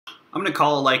I'm going to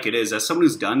call it like it is. As someone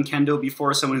who's done Kendo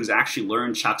before, someone who's actually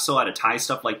learned Chakso, how to tie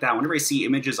stuff like that, whenever I see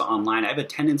images online, I have a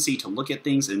tendency to look at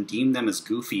things and deem them as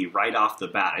goofy right off the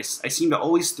bat. I seem to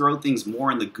always throw things more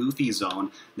in the goofy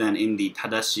zone than in the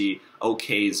Tadashi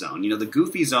okay zone. You know, the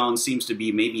goofy zone seems to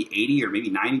be maybe 80 or maybe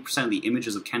 90% of the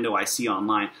images of Kendo I see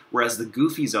online, whereas the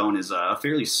goofy zone is a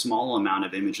fairly small amount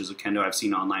of images of Kendo I've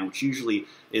seen online, which usually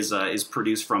is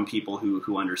produced from people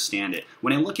who understand it.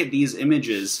 When I look at these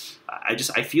images,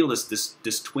 I feel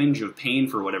this twinge of pain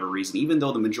for whatever reason, even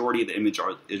though the majority of the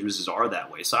images are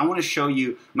that way. So I want to show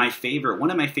you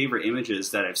one of my favorite images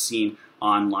that I've seen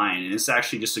online, and it's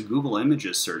actually just a Google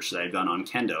Images search that I've done on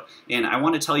Kendo. And I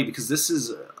want to tell you, because this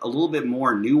is a little bit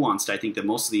more nuanced, I think, than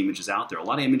most of the images out there. A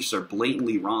lot of images are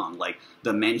blatantly wrong, like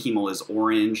the menhimo is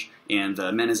orange, and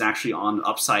the men is actually on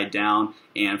upside down,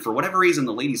 and for whatever reason,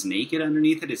 the lady's naked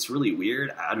underneath it. It's really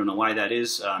weird. I don't know why that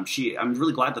is. I'm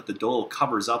really glad that the doll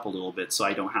covers up a little bit, so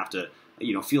I don't have to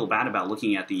feel bad about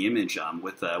looking at the image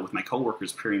with my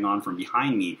coworkers peering on from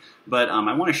behind me. But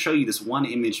I want to show you this one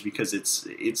image because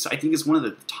I think it's one of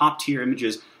the top tier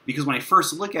images, because when I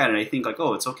first look at it, I think like,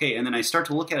 oh, it's okay, and then I start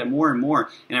to look at it more and more,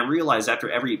 and I realize after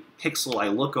every pixel I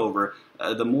look over,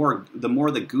 the more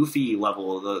the goofy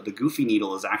level, the goofy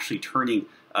needle is actually turning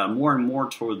more and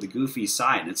more toward the goofy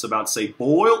side, and it's about to say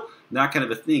boil, that kind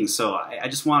of a thing. So I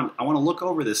want to look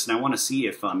over this, and I want to see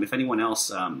if anyone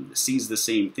else sees the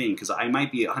same thing, because I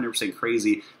might be 100%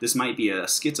 crazy. This might be a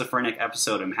schizophrenic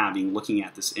episode I'm having looking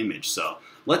at this image. So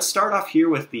let's start off here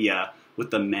with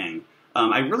the men.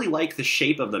 I really like the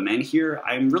shape of the men here.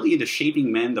 I'm really into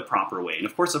shaping men the proper way. And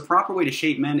of course, the proper way to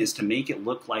shape men is to make it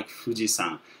look like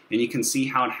Fujisan. And you can see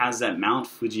how it has that Mount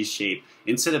Fuji shape.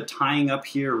 Instead of tying up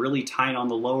here really tight on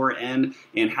the lower end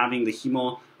and having the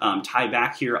himo tie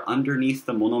back here underneath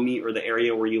the monomi, or the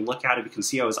area where you look at it, you can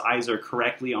see how his eyes are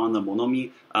correctly on the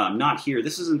monomi. Not here.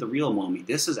 This isn't the real monomi.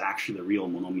 This is actually the real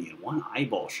monomi. And one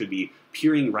eyeball should be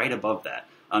peering right above that.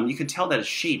 You can tell that it's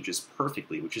shaped just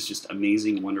perfectly, which is just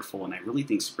amazing, wonderful, and I really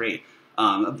think it's great.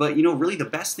 But really the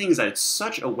best thing is that it's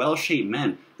such a well-shaped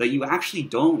men that you actually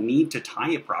don't need to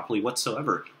tie it properly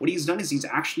whatsoever. What he's done is he's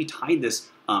actually tied this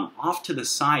off to the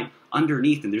side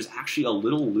underneath, and there's actually a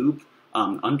little loop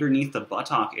underneath the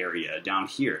buttock area down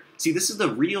here. See, this is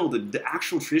the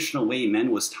actual traditional way men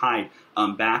was tied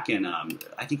back in,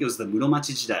 I think it was the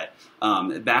Muromachi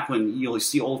Jidai, back when you'll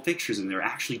see old pictures and they're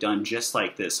actually done just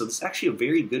like this. So this is actually a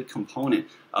very good component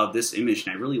of this image,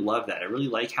 and I really love that. I really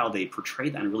like how they portray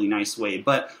that in a really nice way.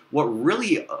 But what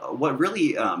really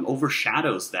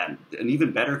overshadows that, an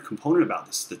even better component about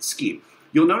this, the tsuki.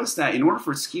 You'll notice that in order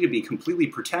for tsuki to be completely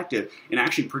protective and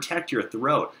actually protect your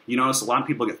throat, you notice a lot of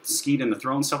people get tsukied in the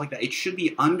throat and stuff like that, it should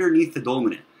be underneath the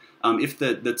domune. If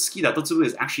the tsuki, the datotsubu,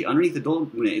 is actually underneath the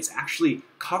domune, it actually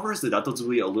covers the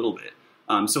datotsubu a little bit.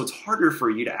 So it's harder for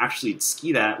you to actually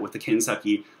tsuki that with the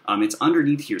kensaki. It's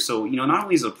underneath here. So, not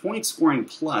only is it a point scoring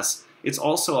plus, it's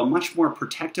also a much more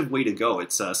protective way to go.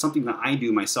 It's something that I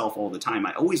do myself all the time.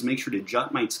 I always make sure to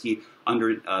jut my tsuki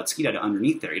data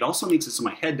underneath there. It also makes it so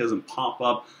my head doesn't pop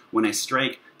up when I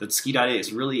strike. The tsuki data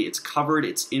it's covered,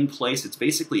 it's in place. It's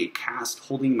basically a cast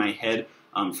holding my head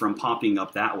from popping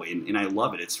up that way, and I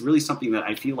love it. It's really something that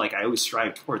I feel like I always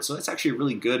strive towards. So that's actually a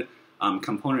really good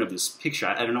component of this picture.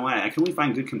 I don't know why. I can only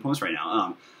find good components right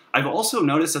now. I've also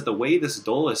noticed that the way this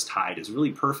doll is tied is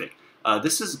really perfect.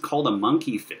 This is called a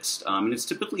monkey fist, and it's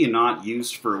typically not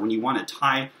used for when you want to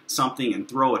tie something and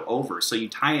throw it over. So you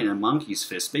tie it in a monkey's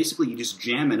fist. Basically, you just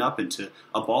jam it up into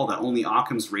a ball that only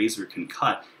Occam's razor can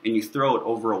cut, and you throw it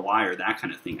over a wire, that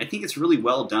kind of thing. I think it's really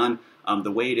well done.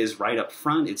 The way it is right up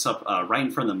front, it's up right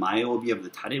in front of the maeobi of the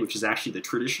tare, which is actually the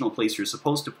traditional place you're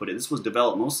supposed to put it. This was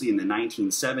developed mostly in the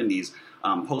 1970s,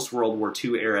 post-World War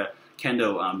II era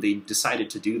Kendo. They decided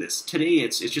to do this. Today,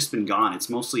 it's just been gone. It's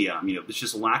mostly, it's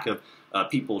just a lack of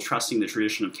people trusting the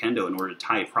tradition of Kendo in order to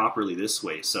tie it properly this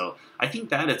way. So I think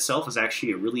that itself is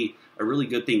actually a really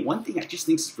good thing. One thing I just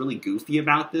think is really goofy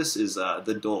about this is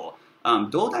the doll.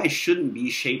 Dodai shouldn't be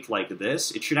shaped like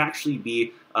this. It should actually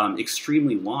be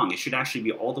extremely long. It should actually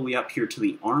be all the way up here to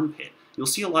the armpit. You'll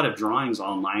see a lot of drawings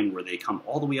online where they come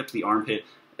all the way up to the armpit.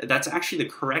 That's actually the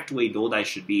correct way dodai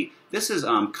should be. This is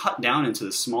cut down into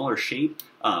the smaller shape,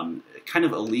 kind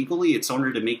of illegally. It's in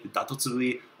order to make the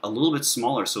datotsubi a little bit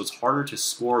smaller, so it's harder to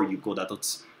score yuko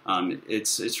datotsu.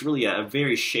 It's really a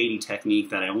very shady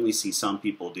technique that I only see some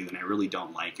people do, and I really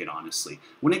don't like it, honestly.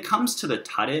 When it comes to the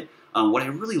tare, what I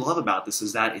really love about this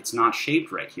is that it's not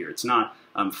shaped right here. It's not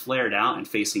flared out and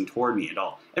facing toward me at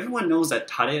all. Everyone knows that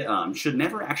tare should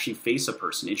never actually face a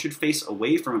person. It should face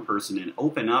away from a person and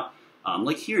open up.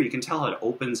 Like here, you can tell how it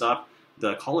opens up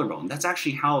the collarbone. That's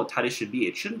actually how tare should be.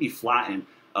 It shouldn't be flattened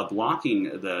blocking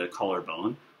the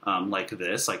collarbone. Like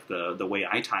this, like the way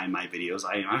I tie in my videos.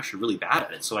 I'm actually really bad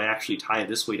at it, so I actually tie it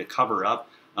this way to cover up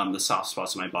the soft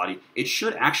spots of my body. It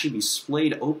should actually be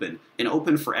splayed open and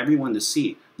open for everyone to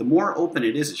see. The more open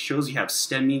it is, it shows you have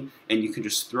stemming and you can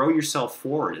just throw yourself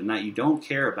forward and that you don't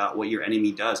care about what your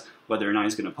enemy does, whether or not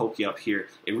he's going to poke you up here.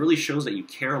 It really shows that you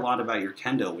care a lot about your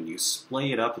kendo when you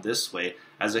splay it up this way,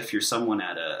 as if you're someone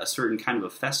at a certain kind of a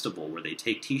festival where they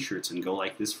take t-shirts and go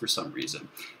like this for some reason.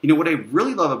 You know, what I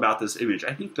really love about this image,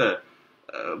 I think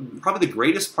probably the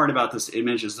greatest part about this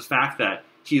image is the fact that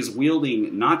he is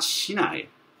wielding not shinai,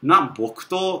 not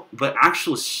bokuto, but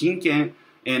actual shinken.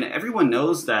 And everyone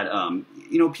knows that,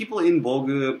 you know, people in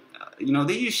bogu, you know,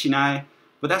 they use shinai,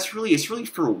 but it's really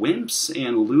for wimps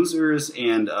and losers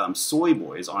and soy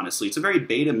boys, honestly. It's a very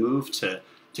beta move to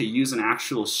use an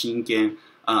actual shinken.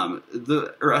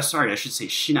 Sorry, I should say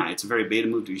shinai. It's a very beta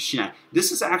move to use shinai.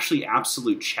 This is actually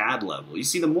absolute Chad level. You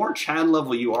see, the more Chad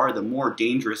level you are, the more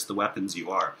dangerous the weapons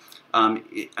you are.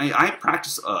 I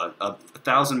practice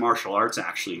 1,000 martial arts,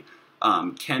 actually.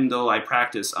 Kendo, I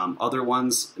practice other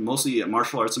ones, mostly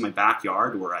martial arts in my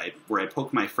backyard, where I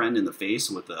poke my friend in the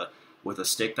face with a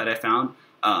stick that I found.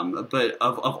 But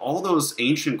of all those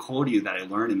ancient koryu that I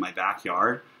learned in my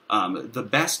backyard, the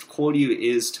best koryu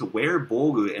is to wear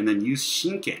bogu and then use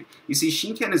shinken. You see,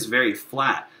 shinken is very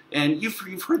flat. And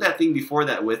you've heard that thing before,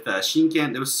 that with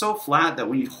shinken, it was so flat that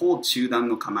when you'd hold chudan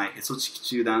no kamae,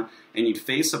 chudan, and you'd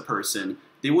face a person,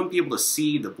 they wouldn't be able to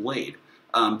see the blade.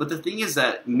 But the thing is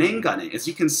that Mengane, as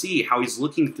you can see how he's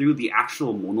looking through the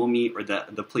actual monomi, or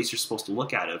the place you're supposed to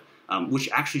look out of, which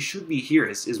actually should be here,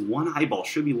 his one eyeball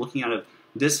should be looking out of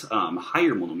this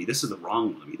higher monomi. This is the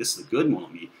wrong monomi. This is the good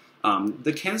monomi.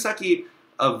 The kensaki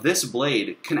of this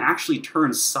blade can actually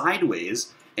turn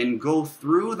sideways and go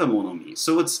through the monomi.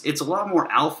 So it's a lot more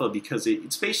alpha, because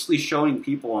it's basically showing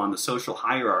people on the social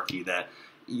hierarchy that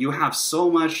you have so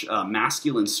much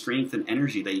masculine strength and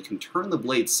energy that you can turn the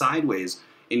blade sideways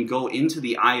and go into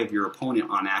the eye of your opponent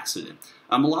on accident.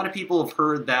 A lot of people have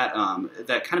heard that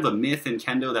that kind of a myth in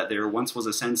Kendo, that there once was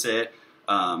a sensei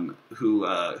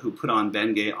who put on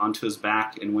Benge onto his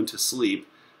back and went to sleep.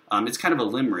 It's kind of a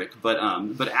limerick, but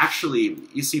actually,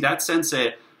 you see, that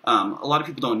sensei, a lot of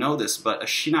people don't know this, but a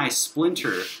shinai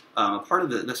splinter, one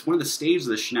of the staves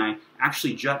of the shinai,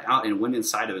 actually jut out and went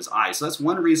inside of his eye. So that's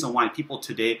one reason why people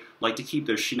today like to keep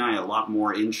their shinai a lot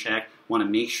more in check, want to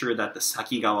make sure that the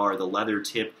sakigawa, or the leather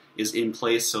tip, is in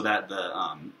place so that the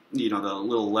you know, the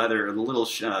little leather, or the little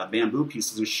bamboo piece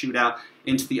doesn't shoot out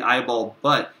into the eyeball.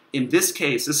 But in this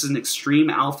case, this is an extreme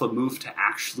alpha move to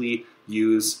actually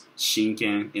use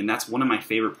shinken, and that's one of my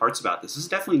favorite parts about this. This is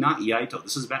definitely not iaito.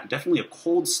 This is definitely a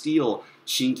cold steel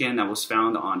shinken that was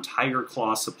found on Tiger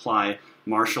Claw Supply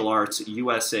Martial Arts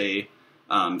USA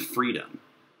Freedom.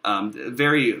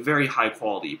 Very, very high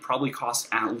quality. Probably cost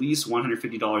at least $150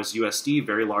 USD.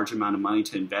 Very large amount of money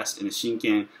to invest in a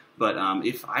shinken. But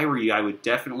if I were you, I would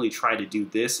definitely try to do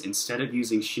this instead of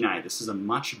using shinai. This is a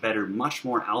much better, much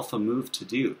more alpha move to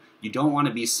do. You don't want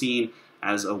to be seen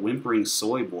as a whimpering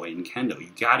soy boy in Kendo. You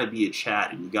gotta be a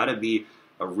Chad, and you gotta be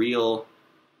a real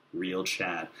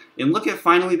Chad. And look at,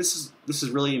 finally, this is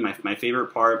really my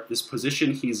favorite part. This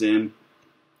position he's in,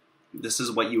 this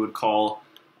is what you would call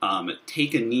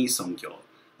take a knee sonkyo.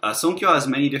 Sonkyo has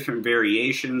many different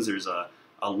variations. There's a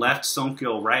left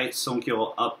sonkyo, right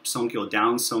sonkyo, up sonkyo,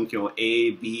 down sonkyo,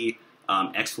 A, B,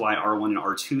 X, Y, R1, and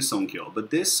R2 sonkyo. But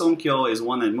this sonkyo is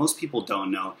one that most people don't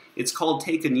know. It's called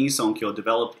Take a Knee sonkyo,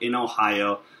 developed in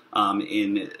Ohio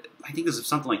in, I think this is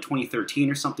something like 2013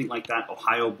 or something like that.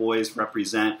 Ohio boys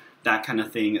represent, that kind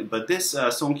of thing. But this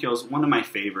sonkyo is one of my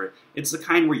favorite. It's the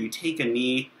kind where you take a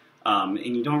knee and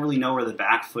you don't really know where the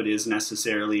back foot is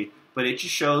necessarily, but it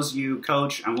just shows you,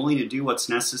 coach, I'm willing to do what's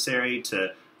necessary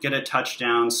to get a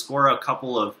touchdown, score a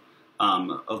couple of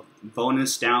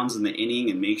bonus downs in the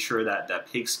inning, and make sure that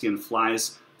that pigskin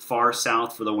flies far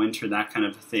south for the winter, that kind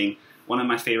of thing. One of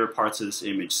my favorite parts of this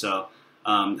image. So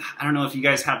I don't know if you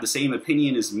guys have the same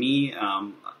opinion as me.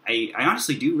 I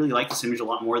honestly do really like this image a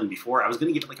lot more than before. I was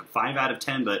going to give it like a 5 out of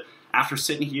 10, but after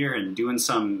sitting here and doing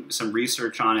some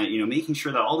research on it, you know, making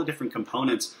sure that all the different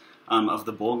components of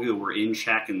the bogu were in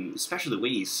check, and especially the way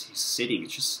he's sitting,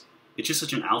 it's just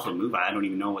such an alpha move. I don't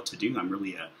even know what to do. I'm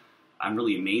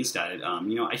really amazed at it.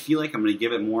 You know, I feel like I'm going to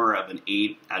give it more of an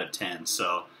 8 out of 10.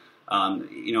 So,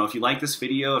 you know, if you like this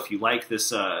video, if you like this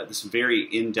this very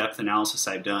in-depth analysis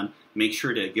I've done, make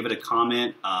sure to give it a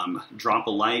comment, drop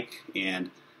a like,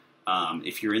 and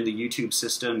if you're in the YouTube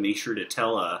system, make sure to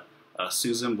tell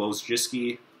Susan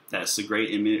Wojcicki that it's a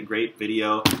great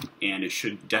video, and it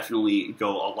should definitely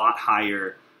go a lot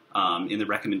higher in the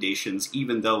recommendations,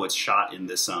 even though it's shot in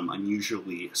this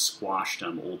unusually squashed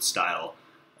old style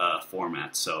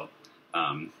format. So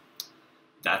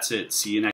that's it. See you next.